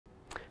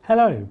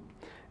Hello.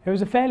 It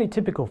was a fairly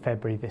typical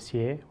February this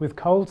year, with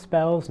cold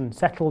spells and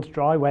settled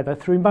dry weather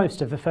through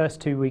most of the first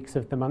 2 weeks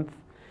of the month.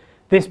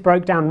 This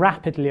broke down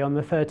rapidly on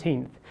the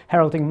 13th,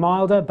 heralding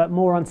milder but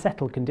more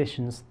unsettled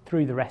conditions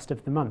through the rest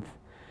of the month.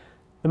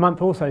 The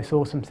month also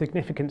saw some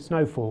significant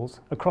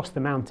snowfalls across the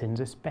mountains,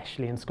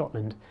 especially in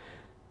Scotland.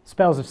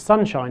 Spells of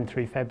sunshine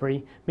through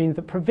February mean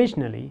that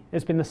provisionally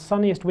it's been the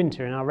sunniest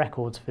winter in our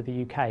records for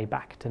the UK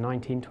back to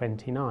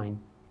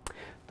 1929.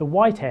 The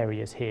white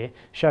areas here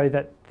show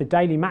that the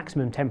daily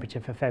maximum temperature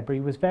for February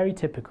was very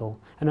typical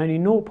and only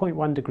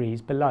 0.1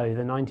 degrees below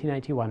the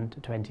 1981 to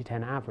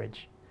 2010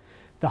 average.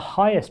 The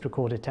highest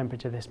recorded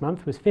temperature this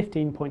month was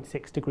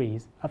 15.6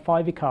 degrees at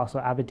Fyvie Castle,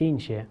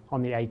 Aberdeenshire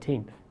on the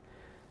 18th.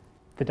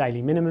 The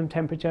daily minimum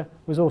temperature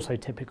was also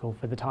typical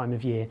for the time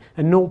of year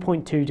and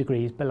 0.2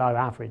 degrees below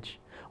average.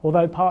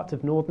 Although parts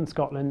of northern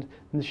Scotland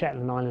and the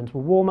Shetland Islands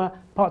were warmer,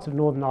 parts of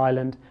Northern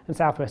Ireland and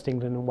southwest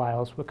England and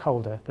Wales were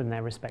colder than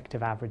their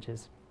respective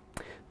averages.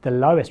 The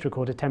lowest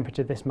recorded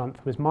temperature this month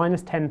was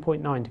minus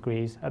 10.9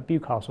 degrees at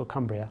Bewcastle,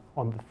 Cumbria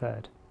on the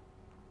 3rd.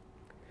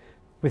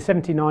 With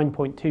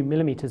 79.2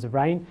 millimetres of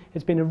rain,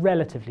 it's been a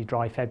relatively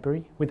dry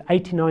February, with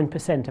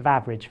 89% of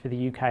average for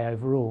the UK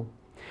overall.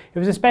 It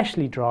was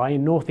especially dry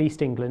in North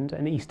East England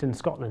and eastern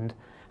Scotland.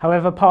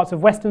 However, parts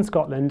of western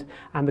Scotland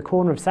and the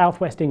corner of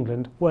southwest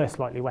England were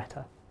slightly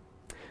wetter.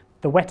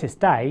 The wettest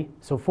day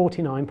saw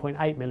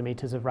 49.8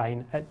 millimetres of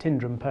rain at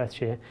Tyndrum,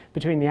 Perthshire,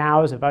 between the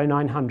hours of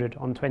 0900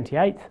 on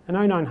 28th and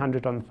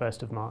 0900 on the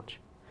 1st of March.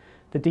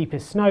 The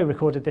deepest snow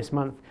recorded this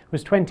month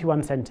was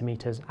 21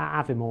 centimetres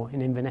at Aviemore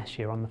in Inverness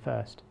on the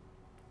 1st.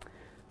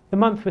 The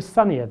month was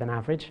sunnier than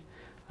average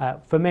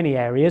for many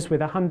areas, with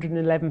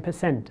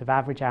 111% of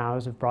average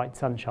hours of bright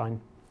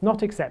sunshine.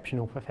 Not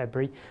exceptional for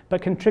February,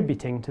 but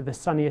contributing to the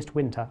sunniest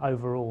winter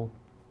overall.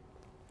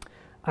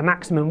 A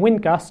maximum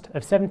wind gust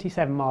of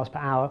 77 miles per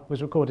hour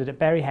was recorded at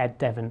Berry Head,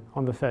 Devon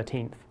on the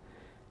 13th.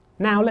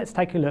 Now let's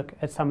take a look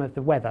at some of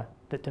the weather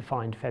that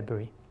defined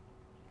February.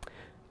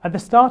 At the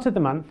start of the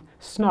month,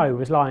 snow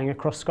was lying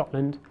across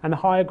Scotland and the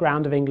higher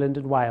ground of England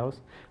and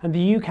Wales, and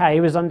the UK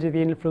was under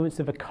the influence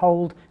of a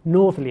cold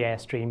northerly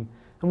airstream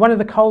and one of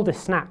the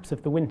coldest snaps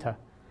of the winter.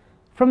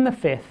 From the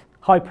 5th,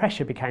 high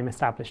pressure became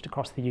established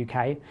across the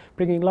UK,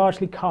 bringing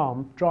largely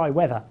calm, dry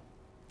weather.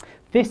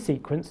 This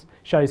sequence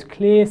shows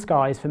clear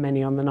skies for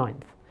many on the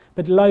 9th,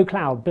 but low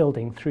cloud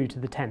building through to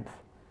the 10th.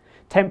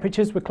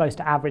 Temperatures were close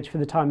to average for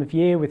the time of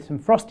year, with some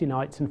frosty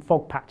nights and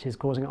fog patches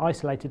causing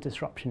isolated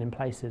disruption in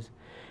places.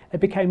 It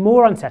became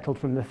more unsettled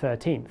from the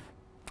 13th.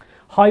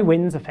 High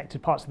winds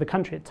affected parts of the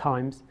country at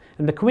times,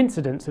 and the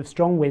coincidence of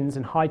strong winds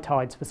and high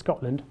tides for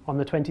Scotland on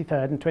the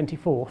 23rd and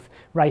 24th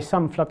raised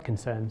some flood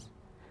concerns.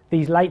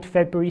 These late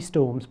February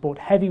storms brought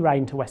heavy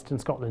rain to western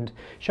Scotland,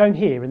 shown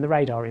here in the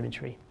radar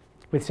imagery,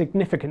 with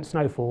significant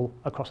snowfall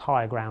across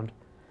higher ground.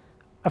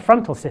 A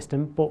frontal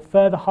system brought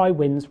further high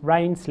winds,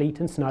 rain,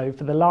 sleet and snow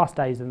for the last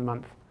days of the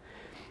month.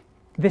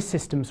 This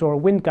system saw a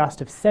wind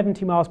gust of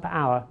 70 miles per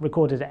hour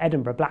recorded at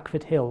Edinburgh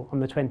Blackford Hill on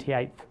the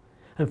 28th,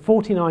 and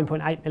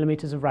 49.8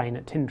 millimetres of rain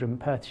at Tyndrum,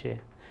 Perthshire,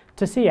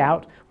 to see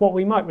out what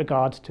we might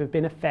regard to have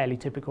been a fairly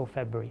typical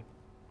February.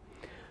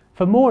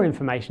 For more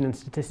information and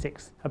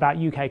statistics about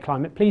UK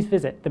climate, please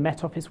visit the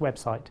Met Office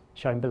website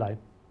shown below.